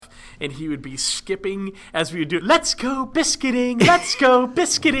and he would be skipping as we would do, let's go biscuiting, let's go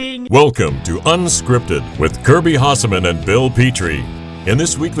biscuiting. Welcome to Unscripted with Kirby Hasseman and Bill Petrie. In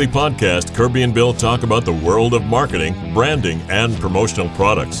this weekly podcast, Kirby and Bill talk about the world of marketing, branding, and promotional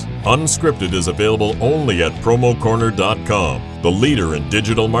products. Unscripted is available only at promocorner.com, the leader in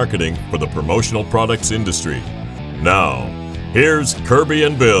digital marketing for the promotional products industry. Now, here's Kirby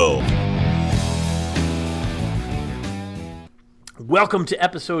and Bill. Welcome to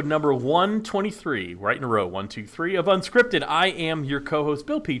episode number 123, right in a row, 1, 2, 3 of Unscripted. I am your co-host,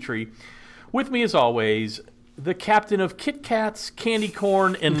 Bill Petrie. With me, as always, the captain of Kit Kats, candy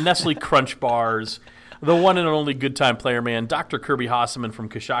corn, and Nestle Crunch bars, the one and only good time player man, Dr. Kirby Hasseman from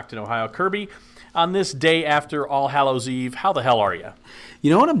Coshocton, Ohio. Kirby, on this day after All Hallows Eve, how the hell are you?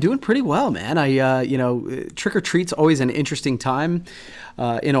 You know what? I'm doing pretty well, man. Trick or treat's always an interesting time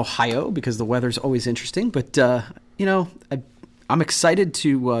in Ohio because the weather's always interesting. But I'm excited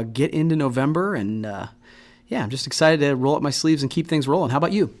to get into November, and I'm just excited to roll up my sleeves and keep things rolling. How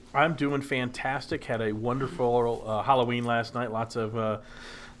about you? I'm doing fantastic. Had a wonderful Halloween last night. Lots of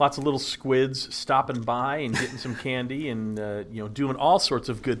little squids stopping by and getting some candy and doing all sorts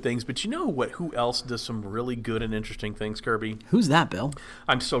of good things. But you know what? Who else does some really good and interesting things, Kirby? Who's that, Bill?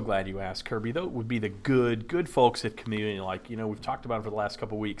 I'm so glad you asked, Kirby. That would be the good folks at Chameleon. We've talked about it for the last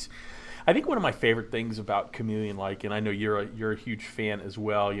couple of weeks. I think one of my favorite things about Chameleon, and I know you're a huge fan as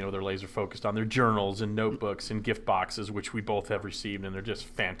well, they're laser focused on their journals and notebooks and gift boxes, which we both have received, and they're just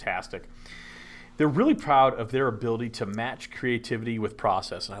fantastic. They're really proud of their ability to match creativity with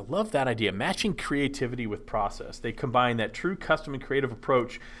process, and I love that idea, matching creativity with process. They combine that true custom and creative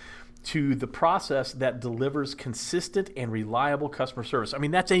approach to the process that delivers consistent and reliable customer service. I mean,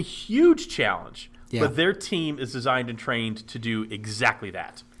 that's a huge challenge, but their team is designed and trained to do exactly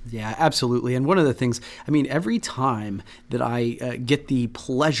that. Yeah, absolutely. And one of the things, every time that I get the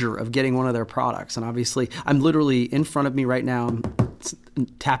pleasure of getting one of their products, and obviously I'm literally in front of me right now, I'm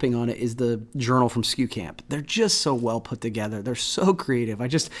tapping on it, is the journal from SKU Camp. They're just so well put together. They're so creative.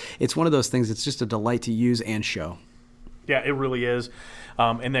 It's one of those things that's just a delight to use and show. Yeah, it really is.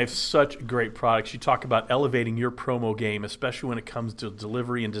 And they have such great products. You talk about elevating your promo game, especially when it comes to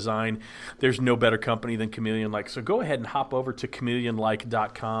delivery and design. There's no better company than Chameleon Like. So go ahead and hop over to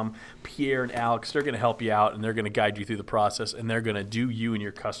ChameleonLike.com. Pierre and Alex, they're going to help you out, and they're going to guide you through the process, and they're going to do you and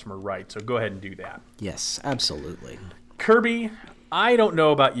your customer right. So go ahead and do that. Yes, absolutely. Kirby, I don't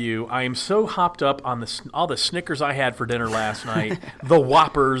know about you. I am so hopped up on all the Snickers I had for dinner last night, the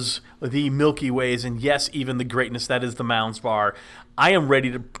Whoppers, the Milky Ways, and yes, even the greatness that is the Mounds Bar. I am ready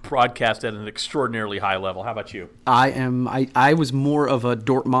to broadcast at an extraordinarily high level. How about you? I was more of a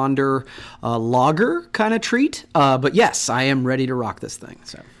Dortmunder lager kind of treat, but yes, I am ready to rock this thing.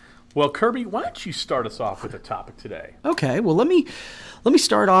 So. Well, Kirby, why don't you start us off with a topic today? Okay, well, let me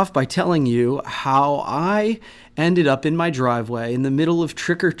start off by telling you how I ended up in my driveway in the middle of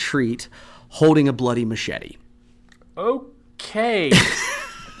trick or treat holding a bloody machete. Okay.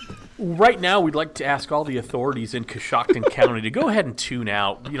 Right now, we'd like to ask all the authorities in Coshocton County to go ahead and tune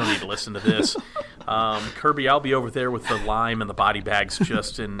out. You don't need to listen to this. Kirby, I'll be over there with the lime and the body bags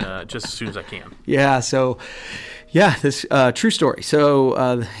just as soon as I can. Yeah, so, this true story.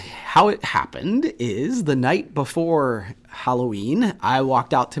 So how it happened is the night before Halloween, I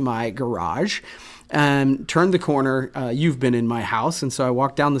walked out to my garage and turned the corner. You've been in my house, and so I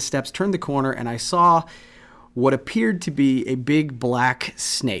walked down the steps, turned the corner, and I saw what appeared to be a big black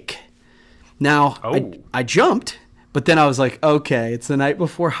snake. Now, I jumped, but then I was like, okay, it's the night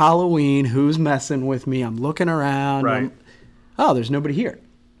before Halloween. Who's messing with me? I'm looking around. Right. There's nobody here.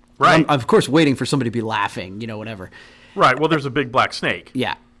 Right. I'm, of course, waiting for somebody to be laughing, whatever. Right. Well, there's a big black snake.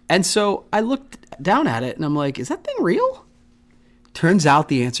 Yeah. And so I looked down at it, and I'm like, is that thing real? Turns out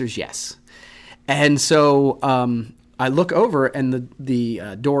the answer is yes. And so I look over, and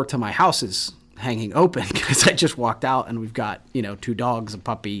the door to my house is hanging open because I just walked out, and we've got, 2 dogs, a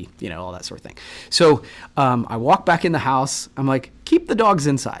puppy, all that sort of thing. So I walk back in the house. I'm like, keep the dogs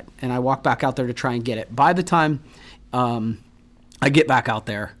inside. And I walk back out there to try and get it. By the time I get back out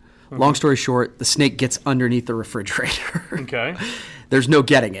there, long story short, the snake gets underneath the refrigerator. Okay. There's no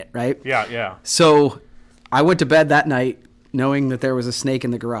getting it, right? Yeah. So I went to bed that night knowing that there was a snake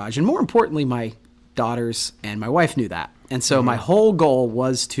in the garage. And more importantly, my daughters and my wife knew that. And so my whole goal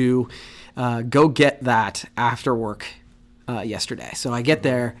was to go get that after work yesterday. So I get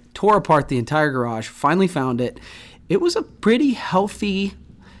there, tore apart the entire garage, finally found it. It was a pretty healthy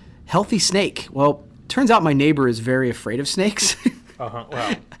snake. Well, turns out my neighbor is very afraid of snakes.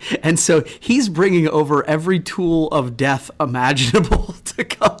 Wow. And so he's bringing over every tool of death imaginable to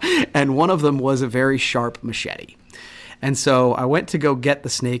come. And one of them was a very sharp machete. And so I went to go get the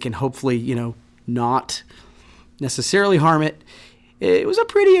snake and hopefully, not necessarily harm it. It was a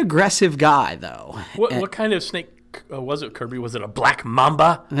pretty aggressive guy, though. What kind of snake was it, Kirby? Was it a black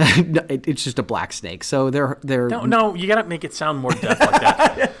mamba? No, it's just a black snake. So they're No, you got to make it sound more death like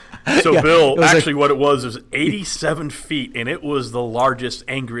that. So, yeah, Bill, actually what it was 87 feet, and it was the largest,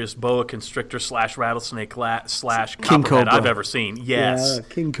 angriest boa constrictor / rattlesnake / copperhead I've ever seen. Yes. Yeah,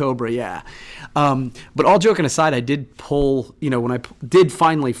 king cobra, yeah. But all joking aside, I did pull, when I did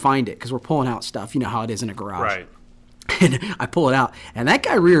finally find it, because we're pulling out stuff, you know how it is in a garage. Right. And I pull it out, and that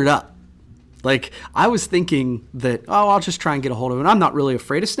guy reared up. Like, I was thinking that, I'll just try and get a hold of it. I'm not really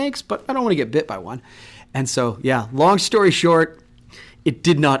afraid of snakes, but I don't want to get bit by one. And so, yeah, long story short, it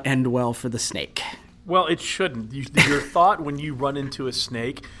did not end well for the snake. Well, it shouldn't. Your thought when you run into a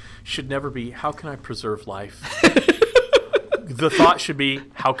snake should never be, how can I preserve life? The thought should be,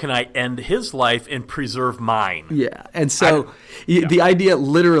 how can I end his life and preserve mine? Yeah. And so the idea,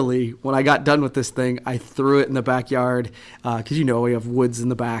 literally, when I got done with this thing, I threw it in the backyard because, we have woods in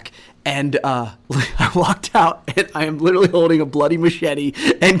the back. And I walked out, and I am literally holding a bloody machete,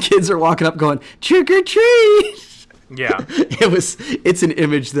 and kids are walking up going, trick or treat. Yeah. It's an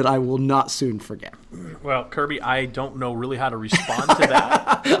image that I will not soon forget. Well, Kirby, I don't know really how to respond to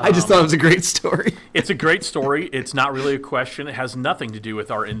that. I just thought it was a great story. It's a great story. It's not really a question. It has nothing to do with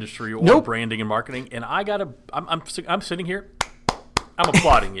our industry or branding and marketing. And I'm sitting here. I'm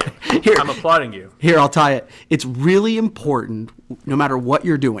applauding you. I'm applauding you. Here, I'll tie it. It's really important, no matter what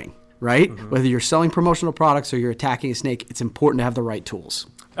you're doing, right? Mm-hmm. Whether you're selling promotional products or you're attacking a snake, it's important to have the right tools.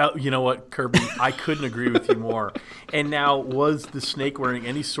 You know what, Kirby? I couldn't agree with you more. And now, was the snake wearing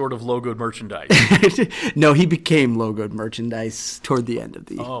any sort of logoed merchandise? No, he became logoed merchandise toward the end of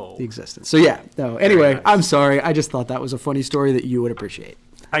the existence. So, yeah. No. Anyway, nice. I'm sorry. I just thought that was a funny story that you would appreciate.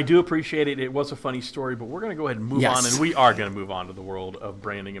 I do appreciate it. It was a funny story, but we're going to go ahead and move on, and we are going to move on to the world of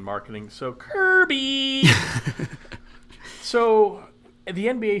branding and marketing. So, Kirby! So, the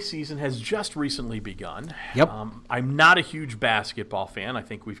NBA season has just recently begun. Yep. I'm not a huge basketball fan. I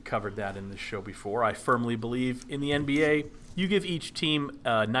think we've covered that in this show before. I firmly believe in the NBA, you give each team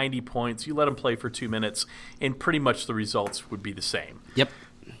 90 points, you let them play for 2 minutes, and pretty much the results would be the same. Yep.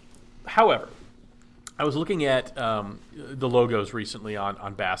 However, I was looking at the logos recently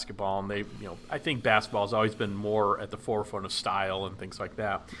on basketball, and I think basketball has always been more at the forefront of style and things like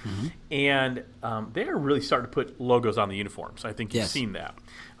that. Mm-hmm. And they are really starting to put logos on the uniforms. I think you've seen that.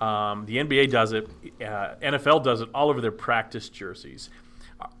 The NBA does it. NFL does it all over their practice jerseys.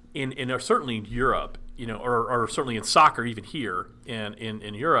 Certainly in Europe, or certainly in soccer, even here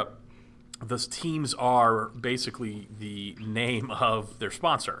in Europe, those teams are basically the name of their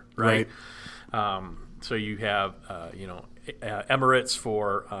sponsor, right? So you have, Emirates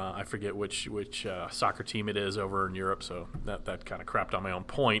for I forget which soccer team it is over in Europe. So that kind of crapped on my own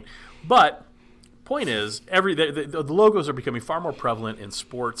point. But point is, the logos are becoming far more prevalent in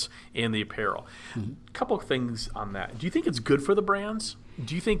sports and the apparel. Mm-hmm. A couple of things on that. Do you think it's good for the brands?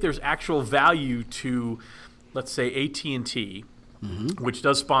 Do you think there's actual value to, let's say, AT&T? Mm-hmm. Which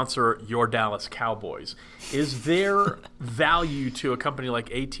does sponsor your Dallas Cowboys. Is there value to a company like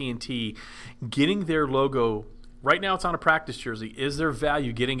AT&T getting their logo? Right now it's on a practice jersey. Is there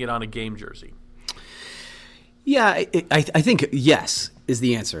value getting it on a game jersey? Yeah, I think yes is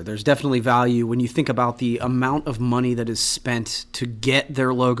the answer. There's definitely value when you think about the amount of money that is spent to get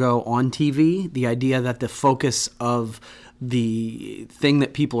their logo on TV, the idea that the focus of the thing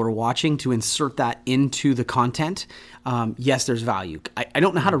that people are watching, to insert that into the content, yes, there's value. I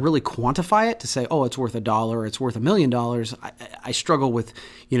don't know how to really quantify it to say, it's worth $1, it's worth $1 million. I struggle with,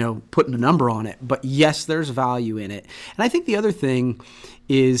 putting a number on it. But yes, there's value in it. And I think the other thing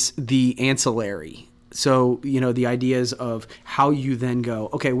is the ancillary. So, the ideas of how you then go,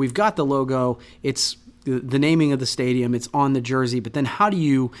 okay, we've got the logo, it's the naming of the stadium, it's on the jersey, but then how do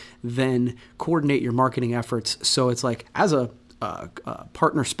you then coordinate your marketing efforts so it's like, as a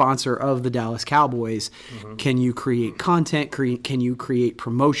partner sponsor of the Dallas Cowboys, mm-hmm. can you create content, can you create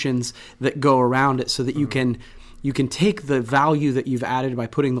promotions that go around it so that mm-hmm. you can take the value that you've added by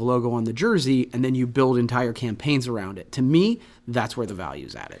putting the logo on the jersey and then you build entire campaigns around it. To me, that's where the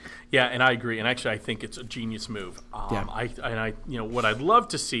value's added. Yeah, and I agree. And actually, I think it's a genius move. What I'd love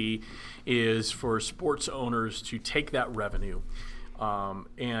to see is for sports owners to take that revenue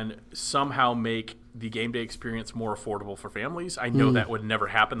and somehow make the game day experience more affordable for families. I know that would never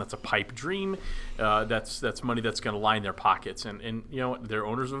happen. That's a pipe dream. That's money that's going to line their pockets. And they're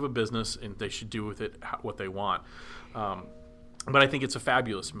owners of a business, and they should do with it what they want. But I think it's a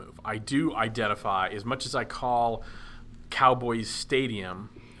fabulous move. I do identify, as much as I call Cowboys Stadium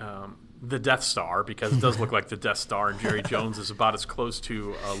the Death Star, because it does look like the Death Star, and Jerry Jones is about as close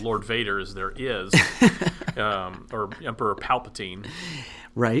to Lord Vader as there is, or Emperor Palpatine.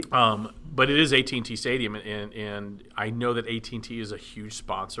 Right. But it is AT&T Stadium, and I know that AT&T is a huge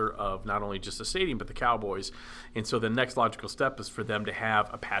sponsor of not only just the stadium but the Cowboys, and so the next logical step is for them to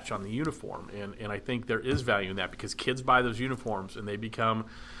have a patch on the uniform, and I think there is value in that, because kids buy those uniforms and they become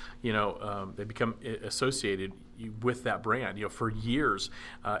associated with that brand. For years,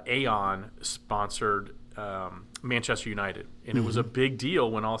 Aon sponsored Manchester United, and it was a big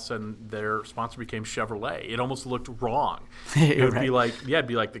deal when all of a sudden their sponsor became Chevrolet. It almost looked wrong. It would be like, it'd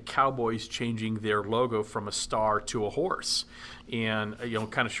be like the Cowboys changing their logo from a star to a horse, and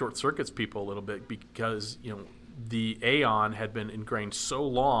kind of short circuits people a little bit, because the Aon had been ingrained so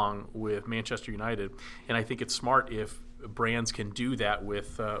long with Manchester United, and I think it's smart if brands can do that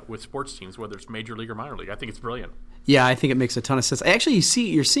with sports teams, whether it's major league or minor league. I think it's brilliant. Yeah, I think it makes a ton of sense. Actually,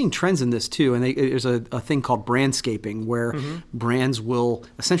 you're seeing trends in this too, and there's a thing called brandscaping, where brands will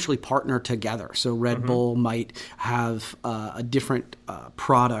essentially partner together. So Red Bull might have a different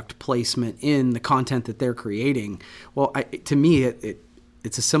product placement in the content that they're creating. Well, to me,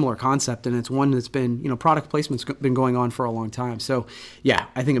 it's a similar concept, and it's one that's been, product placement's been going on for a long time. So, yeah,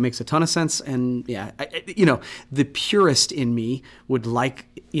 I think it makes a ton of sense. And yeah, the purist in me would like,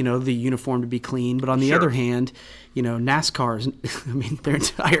 the uniform to be clean. But on the other hand, NASCAR's,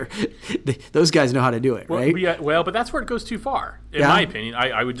 those guys know how to do it, right? But that's where it goes too far. In my opinion,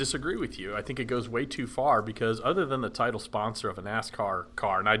 I would disagree with you. I think it goes way too far, because other than the title sponsor of a NASCAR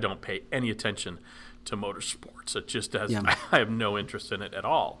car, and I don't pay any attention to motorsports. It just does. I have no interest in it at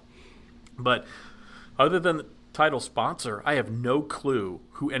all. But other than the title sponsor, I have no clue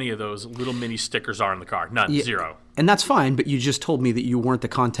who any of those little mini stickers are in the car. None. Zero. And that's fine, but you just told me that you weren't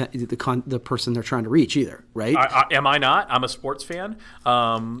the person they're trying to reach either, right? Am I not? I'm a sports fan.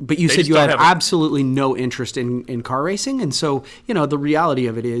 But you said you have absolutely no interest in car racing, and so the reality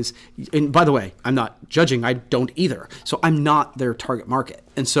of it is. And by the way, I'm not judging. I don't either. So I'm not their target market,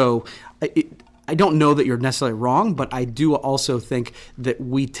 and so. I don't know that you're necessarily wrong, but I do also think that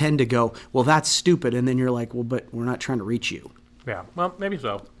we tend to go, well, that's stupid. And then you're like, well, but we're not trying to reach you. Yeah, well, maybe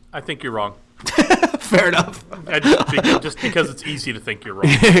so. I think you're wrong. Fair enough. Just because it's easy to think you're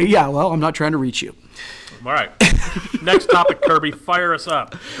wrong. Yeah, well, I'm not trying to reach you. All right. Next topic, Kirby. Fire us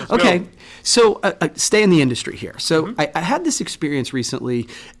up. Let's go. So stay in the industry here. So I had this experience recently,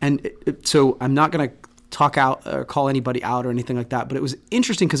 and so I'm not going to talk out or call anybody out or anything like that, but it was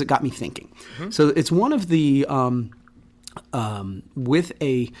interesting because it got me thinking. So it's one of the with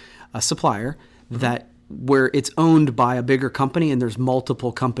a supplier that where it's owned by a bigger company and there's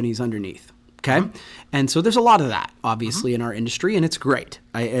multiple companies underneath. Okay, and so there's a lot of that obviously in our industry, and it's great.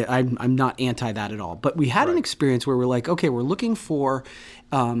 I'm not anti that at all. But we had an experience where we're like, okay, we're looking for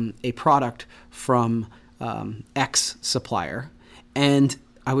a product from X supplier, and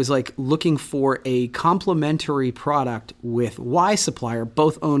I was like looking for a complementary product with Y supplier,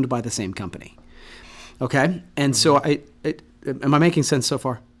 both owned by the same company. Okay, and so am I making sense so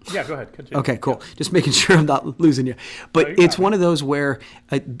far? Yeah, go ahead. Continue. Okay, cool. Just making sure I'm not losing you. But it's one of those where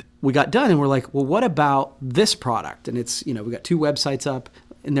we got done and we're like, well, what about this product? And it's, we got 2 websites up,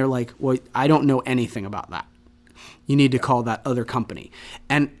 and they're like, well, I don't know anything about that. You need to call that other company.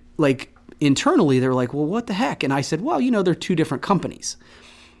 And like internally, they're like, well, what the heck? And I said, well, they're 2 different companies.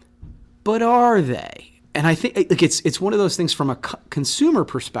 But are they? And I think like it's one of those things from a consumer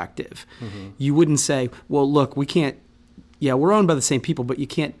perspective. You wouldn't say, well, look, we can't. Yeah, we're owned by the same people, but you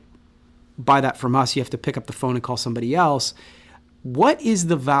can't buy that from us. You have to pick up the phone and call somebody else. What is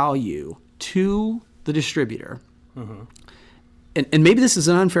the value to the distributor? And maybe this is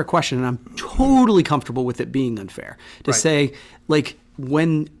an unfair question, and I'm totally comfortable with it being unfair to say, like,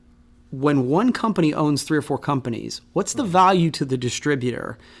 when one company owns 3 or 4 companies, what's the value to the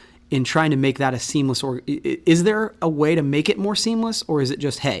distributor in trying to make that a seamless, or is there a way to make it more seamless, or is it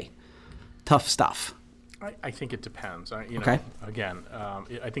just, hey, tough stuff? I think it depends. Okay. Again,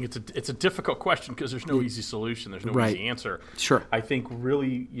 I think it's a difficult question because there's no easy solution. There's no easy answer. Sure. I think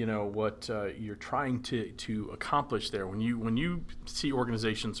really, what you're trying to accomplish there when you see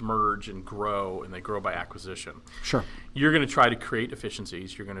organizations merge and grow, and they grow by acquisition. Sure. You're going to try to create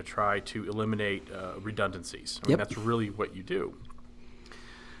efficiencies. You're going to try to eliminate redundancies. I mean, that's really what you do.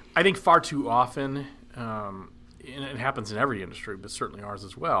 I think far too often, and it happens in every industry, but certainly ours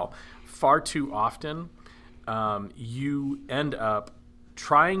as well, far too often you end up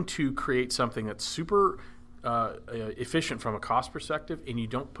trying to create something that's super efficient from a cost perspective, and you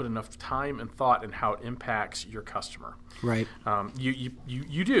don't put enough time and thought in how it impacts your customer. Right.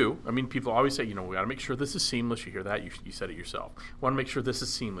 You do. I mean, people always say, we got to make sure this is seamless. You hear that? You said it yourself. We want to make sure this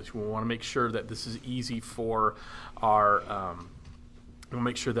is seamless. We want to make sure that this is easy for our. We'll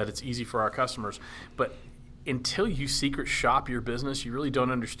make sure that it's easy for our customers, but until you secret shop your business, you really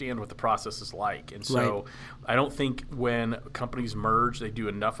don't understand what the process is like. And so I don't think when companies merge, they do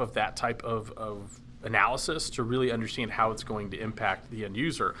enough of that type of analysis to really understand how it's going to impact the end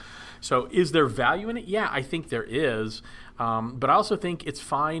user. So is there value in it? Yeah, I think there is. But I also think it's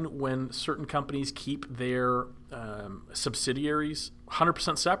fine when certain companies keep their subsidiaries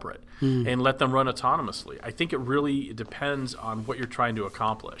 100% separate and let them run autonomously. I think it really depends on what you're trying to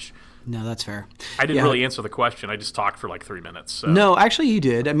accomplish. No, that's fair. I didn't really answer the question. I just talked for like 3 minutes. So. No, actually you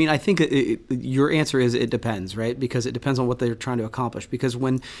did. I mean, I think your answer is it depends, right? Because it depends on what they're trying to accomplish. Because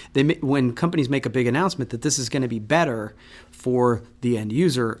when companies make a big announcement that this is going to be better for the end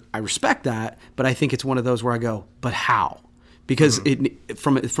user, I respect that, but I think it's one of those where I go, but how? Because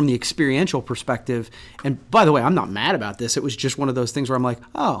from the experiential perspective, and by the way, I'm not mad about this. It was just one of those things where I'm like,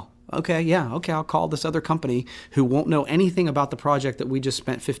 oh, okay, I'll call this other company who won't know anything about the project that we just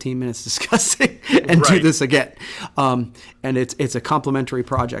spent 15 minutes discussing and do this again. And it's a complimentary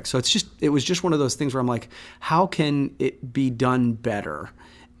project. So it was just one of those things where I'm like, how can it be done better?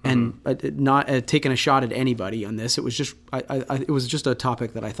 And not taking a shot at anybody on this. It was just it was just a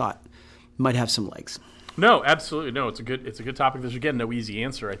topic that I thought might have some legs. No, absolutely. No, it's a good topic. There's, again, no easy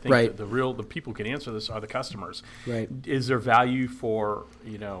answer. I think the people who can answer this are the customers. Right. Is there value for,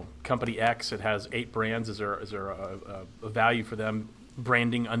 company X that has 8 brands? Is there a value for them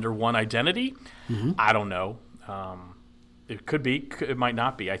branding under one identity? I don't know. It could be. It might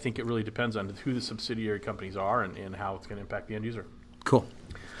not be. I think it really depends on who the subsidiary companies are and how it's going to impact the end user. Cool.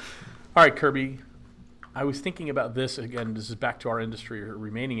 All right, Kirby. I was thinking about this. Again, this is back to our industry, or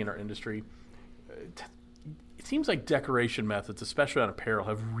remaining in our industry. It seems like decoration methods, especially on apparel,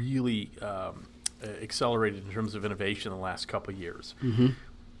 have really accelerated in terms of innovation in the last couple of years.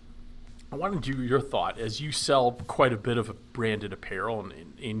 I wanted your thought, as you sell quite a bit of branded apparel,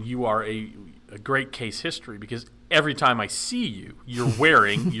 and you are a great case history, because every time I see you, you're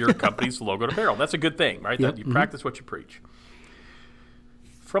wearing your company's logoed apparel. That's a good thing, right? Yep. That you practice what you preach.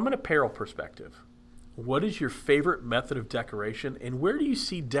 From an apparel perspective, what is your favorite method of decoration, and where do you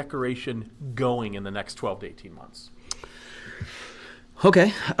see decoration going in the next 12 to 18 months?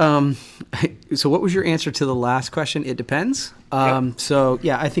 Okay. So what was your answer to the last question? It depends. So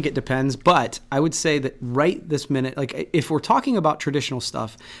yeah, I think it depends, but I would say that right this minute, like if we're talking about traditional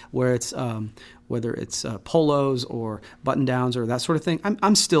stuff where it's, whether it's polos or button downs or that sort of thing,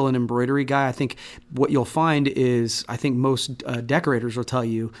 I'm still an embroidery guy. I think what you'll find is, I think most decorators will tell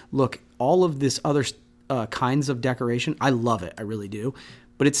you, look, all of this other kinds of decoration, I love it. I really do.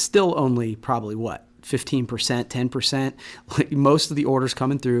 But it's still only probably 15%, 10%. Like most of the orders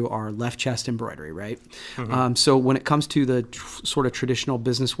coming through are left chest embroidery, right? So when it comes to the sort of traditional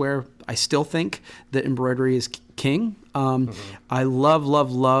business wear, I still think that embroidery is king. I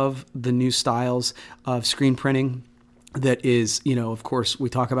love the new styles of screen printing. That is, of course, we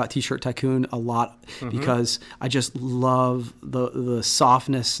talk about T-shirt Tycoon a lot because I just love the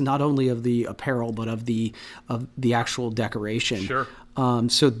softness, not only of the apparel, but of the actual decoration. Sure.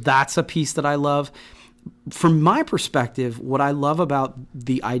 So that's a piece that I love. From my perspective, what I love about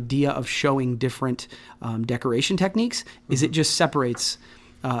the idea of showing different decoration techniques is it just separates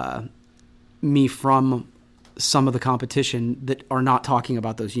me from some of the competition that are not talking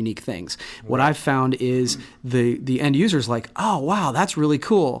about those unique things. What I've found is the end user's like, oh, wow, that's really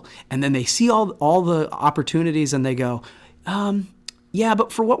cool. And then they see all the opportunities and they go, yeah,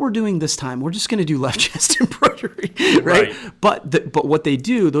 but for what we're doing this time, we're just going to do left chest embroidery, right? But what they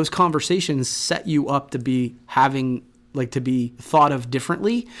do, those conversations set you up to be to be thought of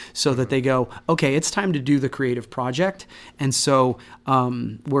differently, so that they go, okay, it's time to do the creative project. And so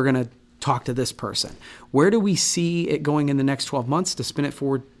we're going to talk to this person. Where do we see it going in the next 12 months, to spin it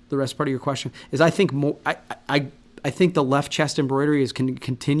forward the rest part of your question, is I think I think the left chest embroidery is going to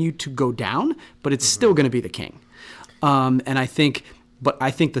continue to go down, but it's still going to be the king. And I think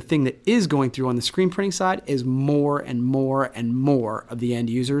the thing that is going through on the screen printing side is more and more and more of the end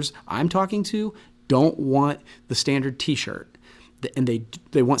users I'm talking to don't want the standard T-shirt, and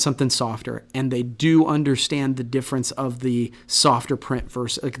they want something softer, and they do understand the difference of the softer print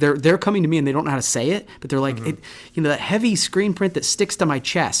versus, like, they're coming to me and they don't know how to say it, but they're like, that heavy screen print that sticks to my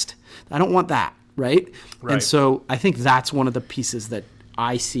chest, I don't want that, right? And so I think that's one of the pieces that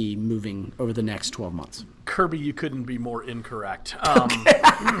I see moving over the next 12 months. Kirby, you couldn't be more incorrect.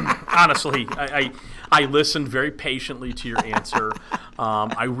 Honestly, I listened very patiently to your answer.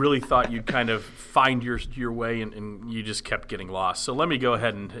 I really thought you'd kind of find your way, and you just kept getting lost. So let me go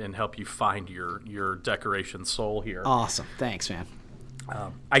ahead and help you find your decoration soul here. Awesome. Thanks, man.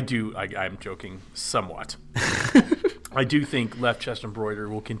 I'm joking somewhat. I do think left chest embroidery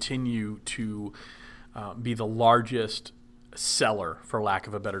will continue to be the largest seller, for lack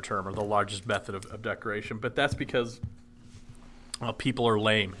of a better term, or the largest method of decoration. But that's because people are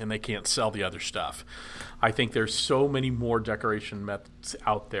lame and they can't sell the other stuff. I think there's so many more decoration methods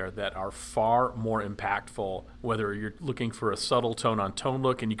out there that are far more impactful, whether you're looking for a subtle tone on tone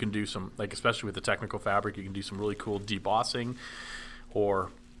look, and you can do some, like especially with the technical fabric, you can do some really cool debossing,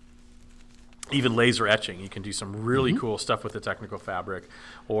 or even laser etching. You can do some really cool stuff with the technical fabric,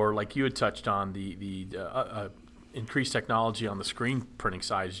 or like you had touched on, the increased technology on the screen printing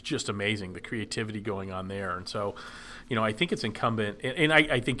side is just amazing. The creativity going on there. And so, I think it's incumbent, and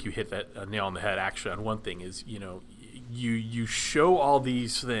I think you hit that nail on the head actually on one thing is, you show all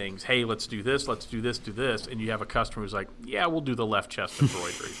these things, hey, let's do this, do this, and you have a customer who's like, yeah, we'll do the left chest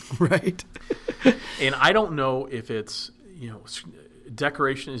embroidery. Right. And I don't know if it's,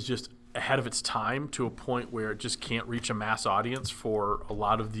 decoration is just ahead of its time to a point where it just can't reach a mass audience for a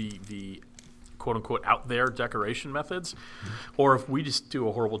lot of the quote-unquote out there decoration methods, or if we just do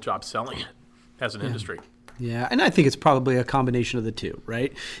a horrible job selling it as an industry. Yeah, and I think it's probably a combination of the two,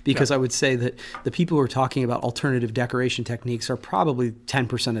 right? Because I would say that the people who are talking about alternative decoration techniques are probably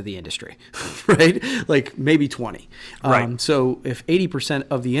 10% of the industry, right? Like maybe 20. Right. So if 80%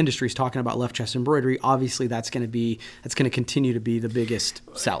 of the industry is talking about left chest embroidery, obviously that's going to continue to be the biggest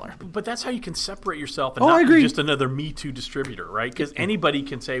seller. But that's how you can separate yourself and I not agree. be just another Me Too distributor, right? Because anybody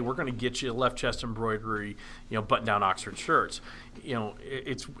can say, we're going to get you left chest embroidery, button-down Oxford shirts.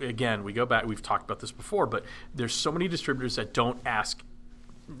 It's, again, we go back, we've talked about this before, but there's so many distributors that don't ask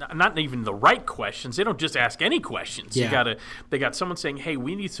not even the right questions. They don't just ask any questions. Yeah. They got someone saying, hey,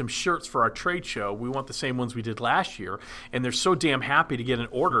 we need some shirts for our trade show. We want the same ones we did last year. And they're so damn happy to get an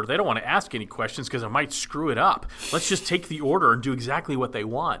order. They don't want to ask any questions because it might screw it up. Let's just take the order and do exactly what they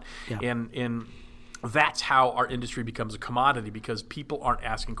want. Yeah. And that's how our industry becomes a commodity, because people aren't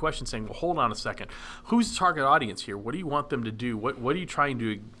asking questions saying, well, hold on a second. Who's the target audience here? What do you want them to do? What are you trying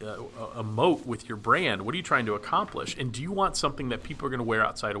to emote with your brand? What are you trying to accomplish? And do you want something that people are going to wear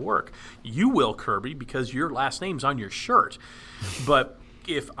outside of work? You will, Kirby, because your last name's on your shirt. But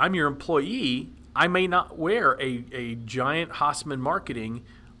if I'm your employee, I may not wear a giant Hossaman Marketing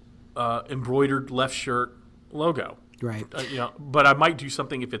embroidered left shirt logo. Right. But I might do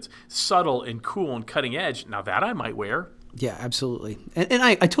something if it's subtle and cool and cutting edge. Now that I might wear. Yeah, absolutely. And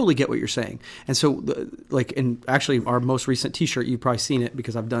I totally get what you're saying. And so, in actually our most recent T-shirt, you've probably seen it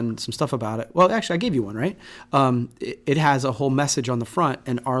because I've done some stuff about it. Well, actually, I gave you one, right? It has a whole message on the front,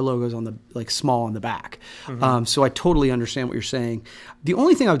 and our logo's on the small on the back. Mm-hmm. So I totally understand what you're saying. The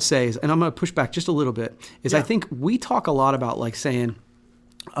only thing I would say is, and I'm going to push back just a little bit, is I think we talk a lot about saying,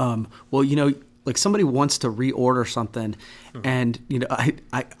 like somebody wants to reorder something, and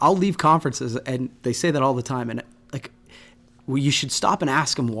I'll leave conferences and they say that all the time, and you should stop and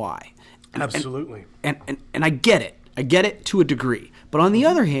ask them why. Absolutely. And I get it to a degree, but on the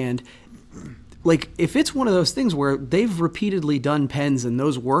other hand, if it's one of those things where they've repeatedly done pens and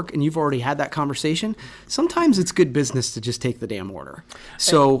those work, and you've already had that conversation, sometimes it's good business to just take the damn order.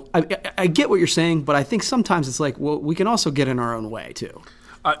 So I get what you're saying, but I think sometimes it's we can also get in our own way too.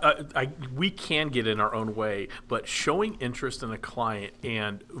 We can get in our own way, but showing interest in a client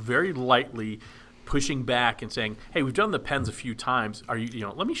and very lightly pushing back and saying, hey, we've done the pens a few times.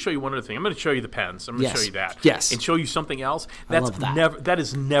 Let me show you one other thing. I'm going to show you the pens. I'm going to show you that. Yes. And show you something else. That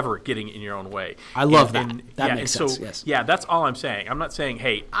is never getting in your own way. I love that. That makes sense. Yes. Yeah, that's all I'm saying. I'm not saying,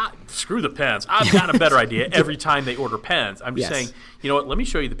 hey, screw the pens. I've got a better idea every time they order pens. I'm just saying, you know what, let me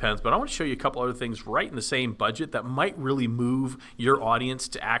show you the pens, but I want to show you a couple other things right in the same budget that might really move your audience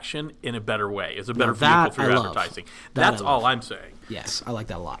to action in a better way, as a better vehicle for your advertising. That's all I'm saying. Yes, I like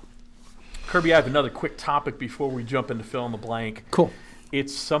that a lot. Kirby, I have another quick topic before we jump into fill in the blank. Cool.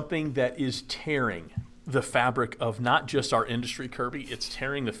 It's something that is tearing the fabric of not just our industry, Kirby. It's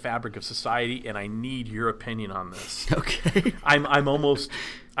tearing the fabric of society, and I need your opinion on this. Okay. I'm almost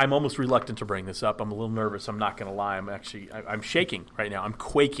reluctant to bring this up. I'm a little nervous. I'm not going to lie. I'm shaking right now. I'm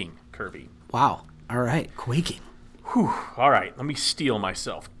quaking, Kirby. Wow. All right. Quaking. Whew. All right. Let me steel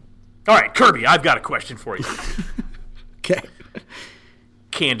myself. All right, Kirby, I've got a question for you. Okay.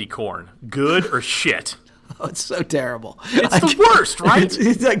 Candy corn, good or shit? it's so terrible. It's the worst,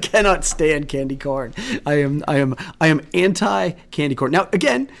 right? I cannot stand candy corn. I am anti candy corn. Now,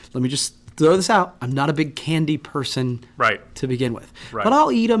 again, let me just throw this out. I'm not a big candy person, Right. to begin with. Right. But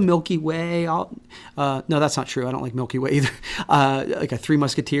I'll eat a Milky Way. No, that's not true. I don't like Milky Way either. Like a Three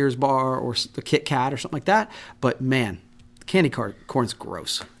Musketeers bar or a Kit Kat or something like that. But man, candy corn's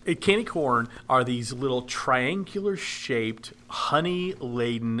gross. Candy corn are these little triangular shaped, honey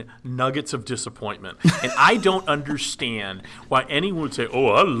laden nuggets of disappointment. And I don't understand why anyone would say, oh,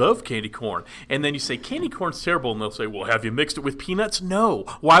 I love candy corn. And then you say, candy corn's terrible. And they'll say, well, have you mixed it with peanuts? No.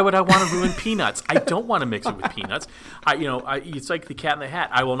 Why would I want to ruin peanuts? I don't want to mix it with peanuts. It's like the cat in the hat.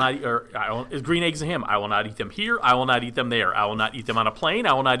 It's green eggs and ham. I will not eat them here. I will not eat them there. I will not eat them on a plane.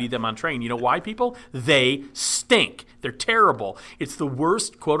 I will not eat them on train. You know why, people? They stink. They're terrible. It's the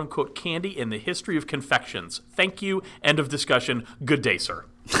worst, quote-unquote, candy in the history of confections. Thank you. End of discussion. Good day, sir.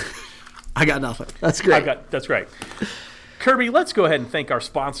 I got nothing. That's great. That's great. Kirby, let's go ahead and thank our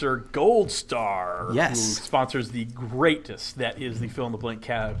sponsor, Gold Star, Yes. who sponsors the greatest that is the fill in the blank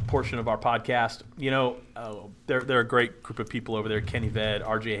portion of our podcast. They're a great group of people over there. Kenny Ved,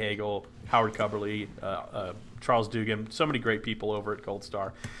 RJ Hagel, Howard Cubberly, Charles Dugan, so many great people over at Gold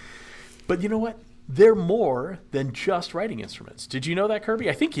Star. But you know what? They're more than just writing instruments. Did you know that, Kirby?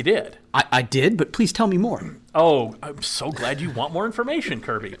 I think you did. I did, but please tell me more. Oh, I'm so glad you want more information,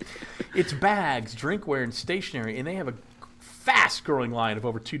 Kirby. It's bags, drinkware, and stationery, and they have a fast-growing line of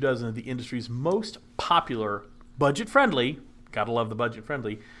over 24 of the industry's most popular, budget-friendly, gotta love the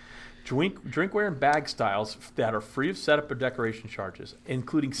budget-friendly, drinkware and bag styles that are free of setup or decoration charges,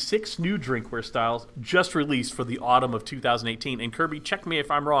 including 6 new drinkware styles just released for the autumn of 2018. And Kirby, check me if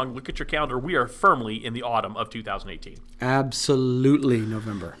I'm wrong. Look at your calendar. We are firmly in the autumn of 2018. Absolutely,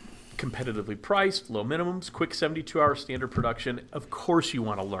 November. Competitively priced, low minimums, quick 72-hour standard production. Of course you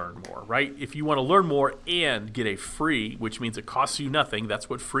want to learn more, right? If you want to learn more and get a free, which means it costs you nothing, that's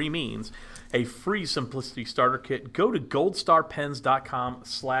what free means, a free Simplicity Starter Kit, go to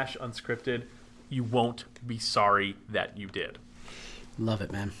goldstarpens.com/unscripted. You won't be sorry that you did. Love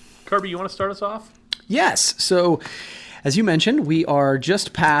it, man. Kirby, you want to start us off? Yes. So, as you mentioned, we are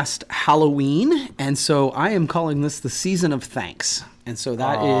just past Halloween, and so I am calling this the season of thanks. And so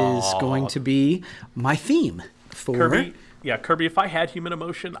that is going to be my theme for Kirby, if I had human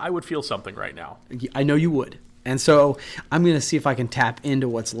emotion, I would feel something right now. I know you would. And so I'm going to see if I can tap into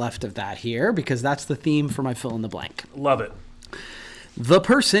what's left of that here, because that's the theme for my fill in the blank. Love it. The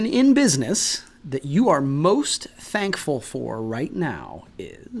person in business that you are most thankful for right now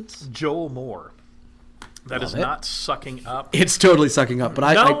is Joel Moore. That is not sucking up. It's totally sucking up,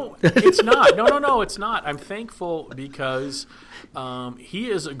 but No, it's not. No, it's not. I'm thankful because he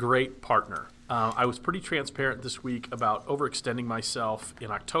is a great partner. I was pretty transparent this week about overextending myself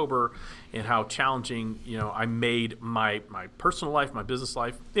in October and how challenging, I made my personal life, my business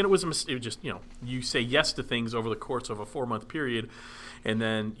life. And it was just, you say yes to things over the course of a 4-month period, and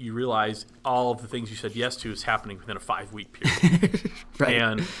then you realize all of the things you said yes to is happening within a 5-week period. Right.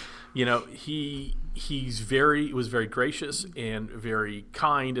 And, he was very gracious and very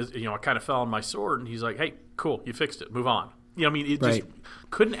kind. I kind of fell on my sword, and he's like, hey, cool, you fixed it, move on. Just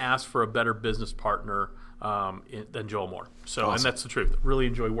couldn't ask for a better business partner than Joel Moore. So, awesome. And that's the truth. Really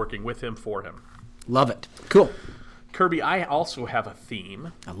enjoy working with him, for him. Love it. Cool. Kirby, I also have a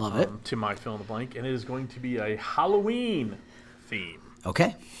theme. I love it. To my fill in the blank, and it is going to be a Halloween theme.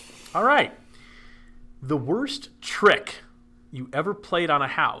 Okay. All right. The worst trick you ever played on a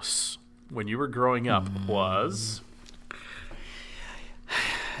house when you were growing up was?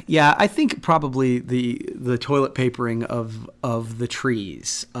 Yeah, I think probably the toilet papering of the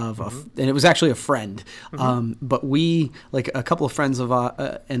trees and it was actually a friend, but we, like a couple of friends of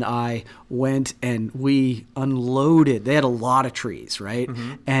and I went and we unloaded. They had a lot of trees, right?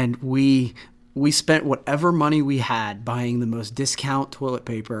 And we spent whatever money we had buying the most discount toilet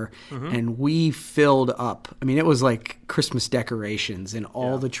paper, and we filled up. I mean, it was like Christmas decorations in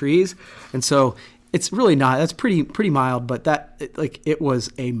all the trees, and so. It's really not. That's pretty mild, but it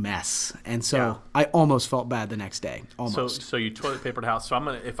was a mess, and so I almost felt bad the next day. Almost. So you toilet papered house. So I'm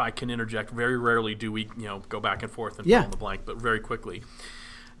gonna, if I can interject, very rarely do we go back and forth and fill in the blank, but very quickly.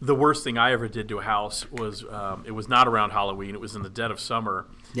 The worst thing I ever did to a house was it was not around Halloween. It was in the dead of summer.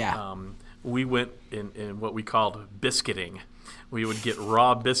 Yeah. We went in what we called biscuiting. We would get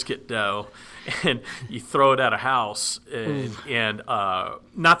raw biscuit dough, and you throw it at a house, and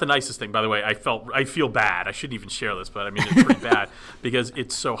not the nicest thing, by the way. I feel bad. I shouldn't even share this, but I mean it's pretty bad because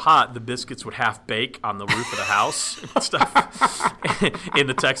it's so hot. The biscuits would half bake on the roof of the house and stuff in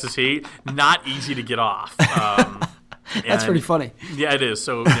the Texas heat. Not easy to get off. That's pretty funny. Yeah, it is.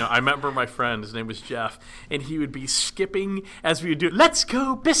 So, I remember my friend, his name was Jeff, and he would be skipping as we would do, let's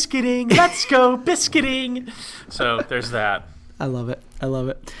go biscuiting, let's go biscuiting. So there's that. I love it.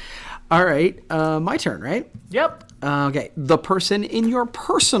 All right. My turn, right? Yep. Okay. The person in your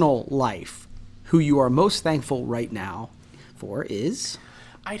personal life who you are most thankful right now for is?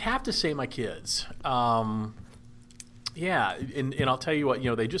 I'd have to say my kids. Yeah, and I'll tell you what,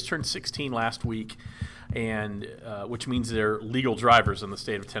 they just turned 16 last week, and which means they're legal drivers in the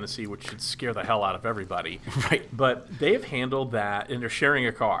state of Tennessee, which should scare the hell out of everybody. Right. But they've handled that, and they're sharing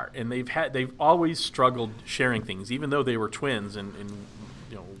a car, and they've always struggled sharing things, even though they were twins, and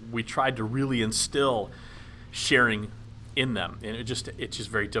we tried to really instill sharing in them, and it's just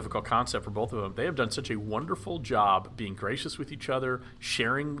very difficult concept for both of them. They have done such a wonderful job being gracious with each other,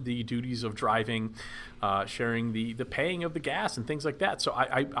 sharing the duties of driving, sharing the paying of the gas and things like that. So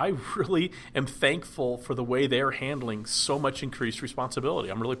I really am thankful for the way they're handling so much increased responsibility.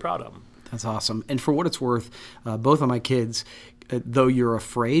 I'm really proud of them. That's awesome. And for what it's worth, both of my kids, though you're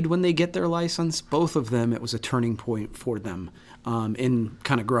afraid when they get their license, both of them, it was a turning point for them in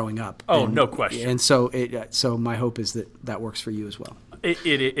kind of growing up. Oh, no question. And so so my hope is that works for you as well. It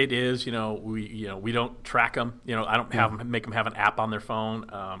is. We don't track them. I don't make them have an app on their phone.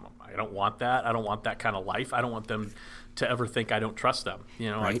 I don't want that. I don't want that kind of life. I don't want them to ever think I don't trust them.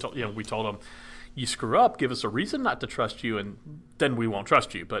 Right. We told them, you screw up, give us a reason not to trust you, and then we won't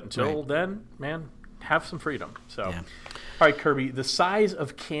trust you. But until then, man, have some freedom. So. Yeah. All right, Kirby, the size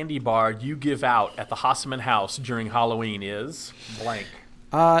of candy bar you give out at the Hossaman house during Halloween is blank.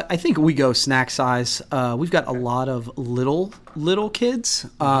 I think we go snack size. We've got a lot of little kids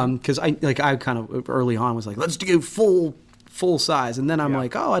because I kind of early on was like, let's do full size, and then I'm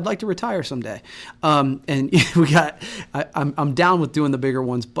like, oh, I'd like to retire someday. And we got, I'm down with doing the bigger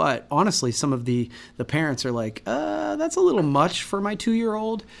ones, but honestly, some of the parents are like, that's a little much for my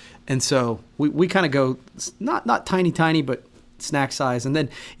 2-year-old. And so we kind of go not tiny, but snack size. And then,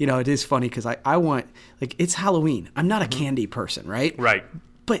 it is funny because I want, it's Halloween. I'm not a candy person, right? Right.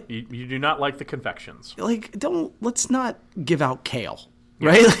 But you do not like the confections. Let's not give out kale,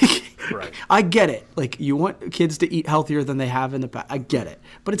 right? Right. I get it. You want kids to eat healthier than they have in the past. I get it.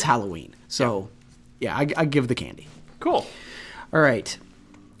 But it's Halloween. So, I give the candy. Cool. All right.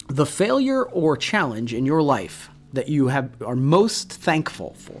 The failure or challenge in your life that you are most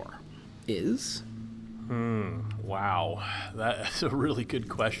thankful for is? Wow. That's a really good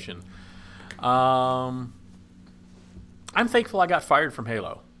question. I'm thankful I got fired from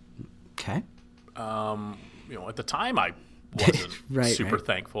Halo. Okay. At the time I wasn't super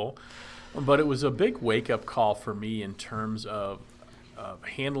thankful, but it was a big wake-up call for me in terms of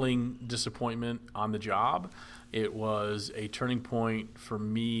handling disappointment on the job. It was a turning point for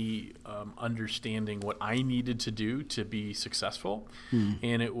me understanding what I needed to do to be successful.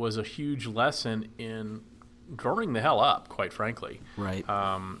 And it was a huge lesson in growing the hell up, quite frankly. Right.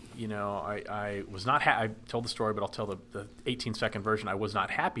 I was not I told the story, but I'll tell the 18-second version. I was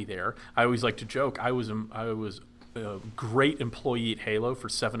not happy there. I always like to joke. I was a great employee at Halo for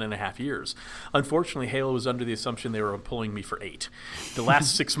 7.5 years. Unfortunately, Halo was under the assumption they were employing me for 8. The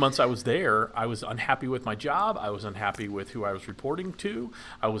last 6 months I was there, I was unhappy with my job. I was unhappy with who I was reporting to.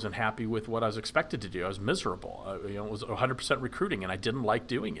 I was unhappy with what I was expected to do. I was miserable. It was 100% recruiting, and I didn't like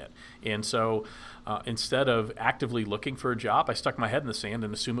doing it. And so instead of actively looking for a job, I stuck my head in the sand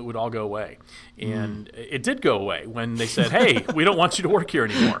and assumed it would all go away. And it did go away when they said, hey, we don't want you to work here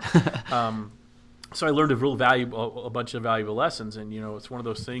anymore. So I learned a bunch of valuable lessons, and it's one of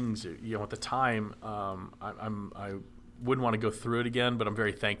those things. At the time, I wouldn't want to go through it again, but I'm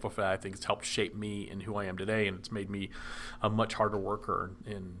very thankful for that. I think it's helped shape me and who I am today, and it's made me a much harder worker.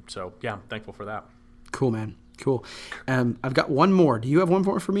 And so, I'm thankful for that. Cool, man. Cool. I've got one more. Do you have one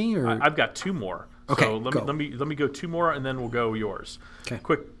more for me? Or I've got 2 more. Okay, so let me go 2 more, and then we'll go yours. Okay.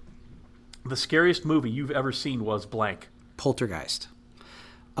 Quick. The scariest movie you've ever seen was blank. Poltergeist.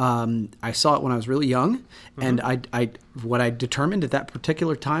 I saw it when I was really young, and what I determined at that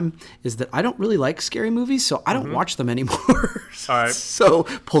particular time is that I don't really like scary movies, so I don't watch them anymore. All right. So,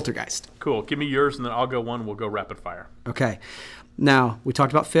 Poltergeist. Cool. Give me yours, and then I'll go one. We'll go rapid fire. Okay. Now, we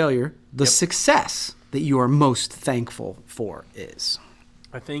talked about failure. The success that you are most thankful for is?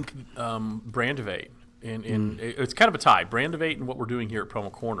 I think Brandivate. And it's kind of a tie. Brandivate and what we're doing here at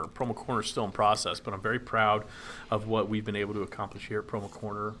Promo Corner. Promo Corner is still in process, but I'm very proud of what we've been able to accomplish here at Promo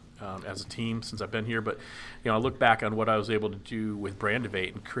Corner as a team since I've been here. But I look back on what I was able to do with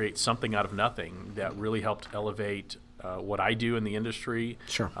Brandivate and create something out of nothing that really helped elevate what I do in the industry.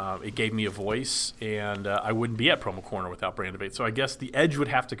 Sure. It gave me a voice, and I wouldn't be at Promo Corner without Brandivate. So I guess the edge would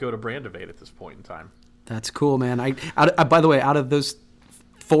have to go to Brandivate at this point in time. That's cool, man. By the way, out of those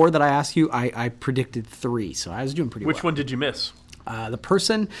 4 that I asked you, I predicted 3, so I was doing pretty well. Which one did you miss? The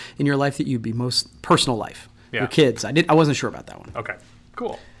person in your life that you'd be most personal life. Yeah. Your kids. I wasn't sure about that one. Okay,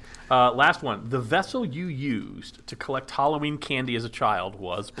 cool. Last one. The vessel you used to collect Halloween candy as a child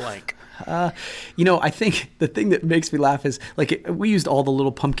was blank. I think the thing that makes me laugh is like we used all the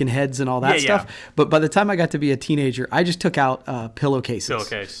little pumpkin heads and all that Yeah, stuff. yeah. But by the time I got to be a teenager, I just took out pillowcases.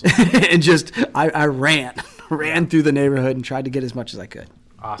 Pillowcase. And just I ran through the neighborhood and tried to get as much as I could.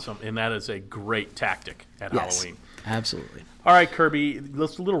 Awesome, and that is a great tactic at Halloween. Absolutely. All right, Kirby,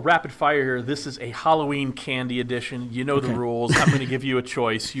 let's a little rapid fire here. This is a Halloween candy edition. You know the rules. I'm going to give you a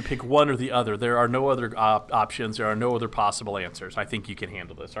choice. You pick one or the other. There are no other options. There are no other possible answers. I think you can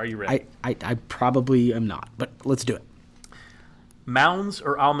handle this. Are you ready? I probably am not, but let's do it. Mounds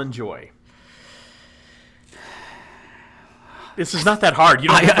or Almond Joy? This is not that hard. You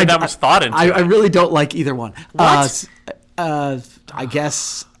don't have to put that much thought into it. I really don't like either one. What? I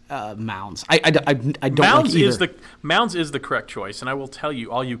guess Mounds. I don't Mounds like either. Mounds is the correct choice, and I will tell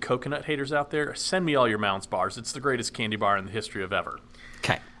you, all you coconut haters out there, send me all your Mounds bars. It's the greatest candy bar in the history of ever.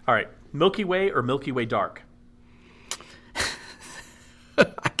 Okay. All right, Milky Way or Milky Way Dark?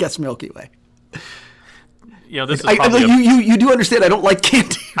 I guess Milky Way. This is probably you do understand I don't like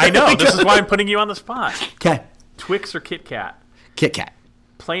candy. I know. This is why I'm putting you on the spot. Okay. Twix or Kit Kat? Kit Kat.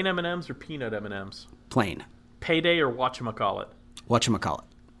 Plain M&Ms or peanut M&Ms? Plain. Payday or Whatchamacallit? Whatchamacallit.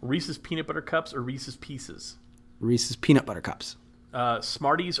 Reese's Peanut Butter Cups or Reese's Pieces? Reese's Peanut Butter Cups.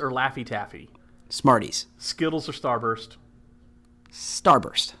 Smarties or Laffy Taffy? Smarties. Skittles or Starburst?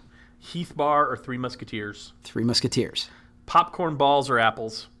 Starburst. Heath Bar or Three Musketeers? Three Musketeers. Popcorn balls or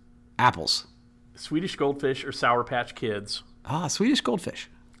apples? Apples. Swedish Goldfish or Sour Patch Kids? Swedish Goldfish.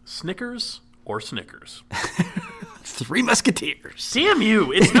 Snickers or Snickers? Three Musketeers. Damn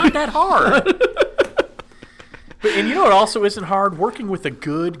you! It's not that hard. And you know what also isn't hard? Working with the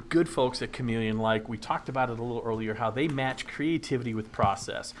good folks at Chameleon. Like we talked about it a little earlier, how they match creativity with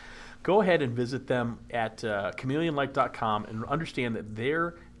process. Go ahead and visit them at chameleonlight.com and understand that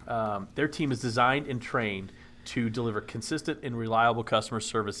their team is designed and trained to deliver consistent and reliable customer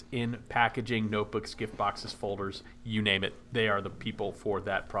service in packaging, notebooks, gift boxes, folders, you name it. They are the people for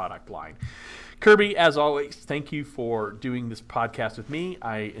that product line. Kirby, as always, thank you for doing this podcast with me.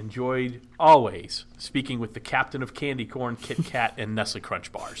 I enjoyed always speaking with the captain of candy corn, Kit Kat, and Nestle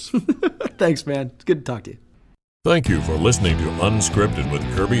Crunch bars. Thanks, man. It's good to talk to you. Thank you for listening to Unscripted with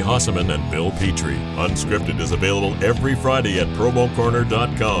Kirby Hasseman and Bill Petrie. Unscripted is available every Friday at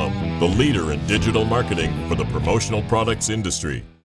promocorner.com, the leader in digital marketing for the promotional products industry.